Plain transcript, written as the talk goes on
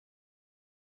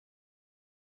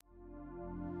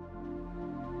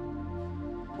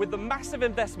With the massive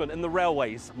investment in the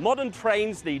railways, modern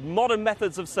trains need modern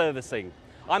methods of servicing.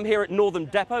 I'm here at Northam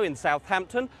Depot in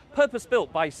Southampton,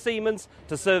 purpose-built by Siemens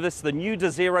to service the new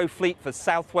Desiro fleet for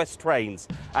South West trains,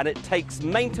 and it takes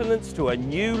maintenance to a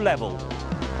new level.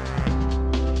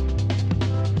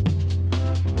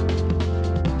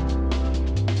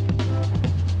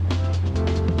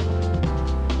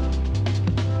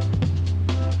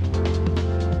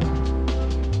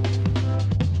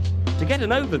 To get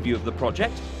an overview of the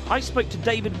project, I spoke to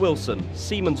David Wilson,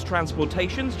 Siemens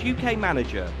Transportation's UK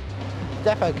manager.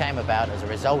 The depot came about as a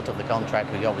result of the contract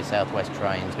we got with South West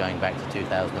Trains going back to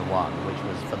 2001, which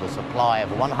was for the supply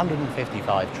of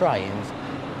 155 trains,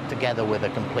 together with a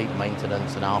complete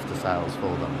maintenance and after-sales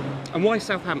for them. And why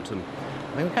Southampton?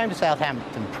 I mean, we came to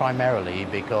Southampton primarily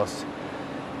because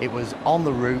it was on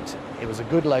the route, it was a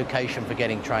good location for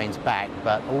getting trains back,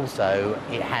 but also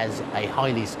it has a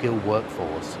highly skilled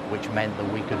workforce, which meant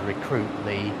that we could recruit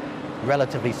the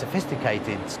relatively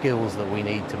sophisticated skills that we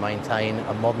need to maintain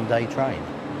a modern day train.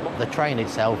 The train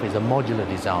itself is a modular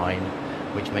design,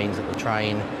 which means that the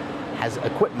train has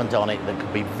equipment on it that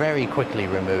could be very quickly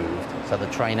removed. So the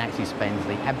train actually spends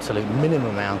the absolute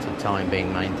minimum amount of time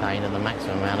being maintained and the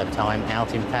maximum amount of time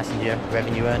out in passenger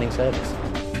revenue earning service.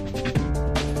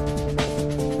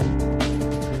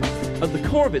 At the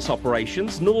core of its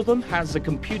operations, Northam has a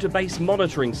computer-based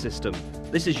monitoring system.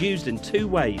 This is used in two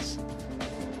ways.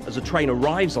 As a train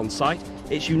arrives on site,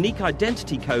 its unique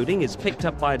identity coding is picked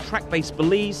up by a track-based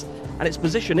balise, and its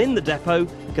position in the depot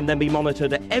can then be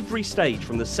monitored at every stage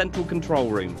from the central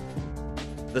control room.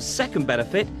 The second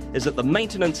benefit is that the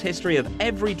maintenance history of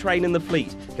every train in the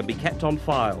fleet can be kept on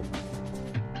file.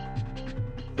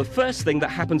 The first thing that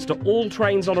happens to all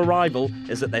trains on arrival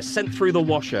is that they're sent through the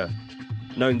washer.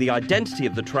 Knowing the identity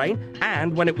of the train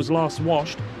and when it was last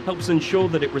washed helps ensure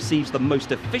that it receives the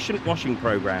most efficient washing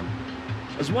program.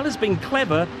 As well as being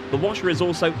clever, the washer is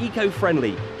also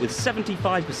eco-friendly, with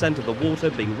 75% of the water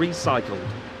being recycled.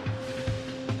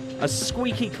 A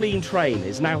squeaky clean train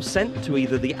is now sent to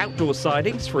either the outdoor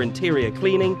sidings for interior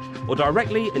cleaning or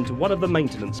directly into one of the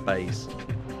maintenance bays.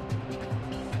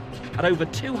 At over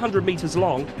 200 metres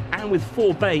long and with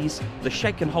 4 bays, the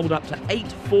shed can hold up to 8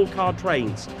 4-car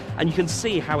trains, and you can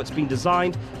see how it's been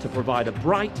designed to provide a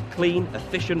bright, clean,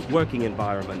 efficient working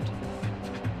environment.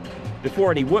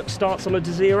 Before any work starts on a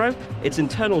Desiro, its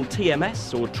internal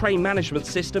TMS or train management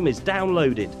system is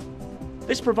downloaded.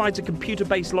 This provides a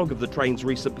computer-based log of the train's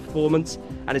recent performance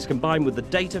and is combined with the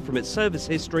data from its service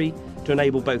history to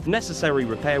enable both necessary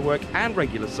repair work and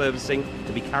regular servicing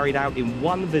to be carried out in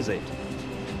one visit.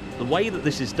 The way that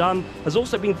this is done has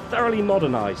also been thoroughly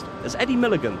modernised, as Eddie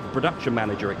Milligan, the production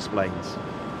manager, explains.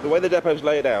 The way the depot's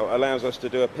laid out allows us to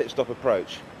do a pit-stop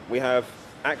approach. We have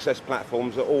access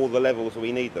platforms at all the levels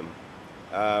we need them.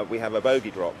 We have a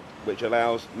bogie drop, which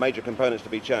allows major components to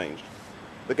be changed.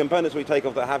 The components we take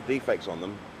off that have defects on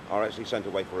them are actually sent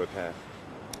away for repair.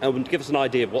 And give us an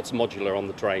idea of what's modular on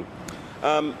the train.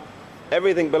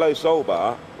 Everything below soul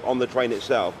bar on the train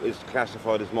itself is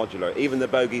classified as modular. Even the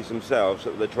bogies themselves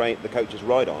that the coaches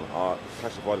ride on are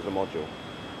classified as a module.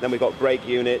 Then we've got brake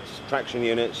units, traction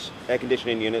units, air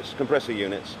conditioning units, compressor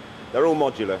units. They're all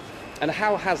modular. And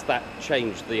how has that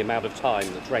changed the amount of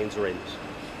time that trains are in?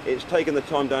 It's taken the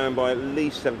time down by at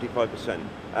least 75%,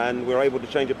 and we're able to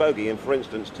change a bogie in, for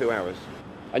instance, 2 hours.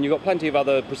 And you've got plenty of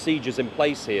other procedures in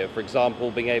place here, for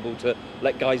example, being able to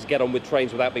let guys get on with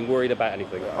trains without being worried about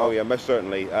anything. Oh yeah, most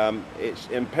certainly. It's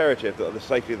imperative that the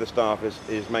safety of the staff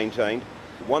is maintained.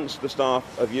 Once the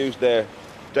staff have used their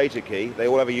data key, they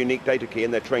all have a unique data key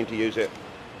and they're trained to use it.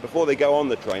 Before they go on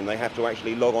the train, they have to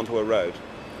actually log onto a road.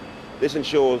 This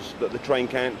ensures that the train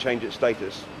can't change its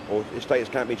status, or its status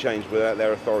can't be changed without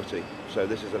their authority. So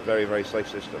this is a very, very safe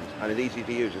system, and it's easy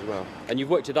to use as well. And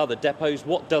you've worked at other depots.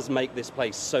 What does make this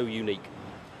place so unique?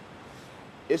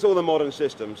 It's all the modern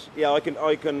systems. Yeah, I can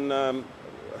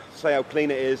say how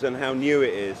clean it is and how new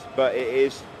it is, but it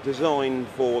is designed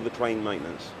for the train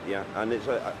maintenance. Yeah, and it's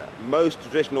most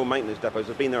traditional maintenance depots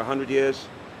have been there 100 years.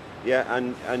 Yeah,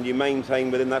 and you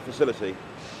maintain within that facility.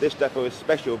 This depot is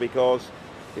special because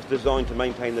it's designed to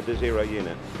maintain the Desiro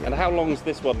unit. And how long is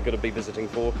this one going to be visiting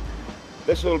for?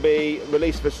 This will be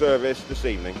released for service this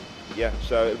evening. Yeah,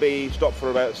 so it'll be stopped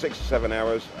for about 6 to 7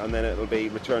 hours, and then it'll be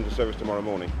returned to service tomorrow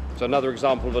morning. So another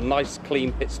example of a nice,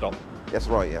 clean pit stop. That's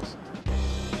right, yes.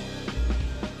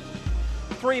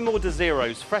 3 more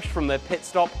Desiros fresh from their pit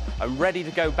stop and ready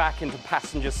to go back into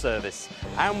passenger service.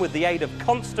 And with the aid of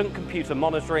constant computer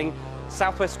monitoring,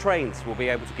 South West Trains will be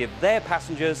able to give their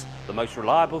passengers the most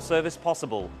reliable service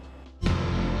possible.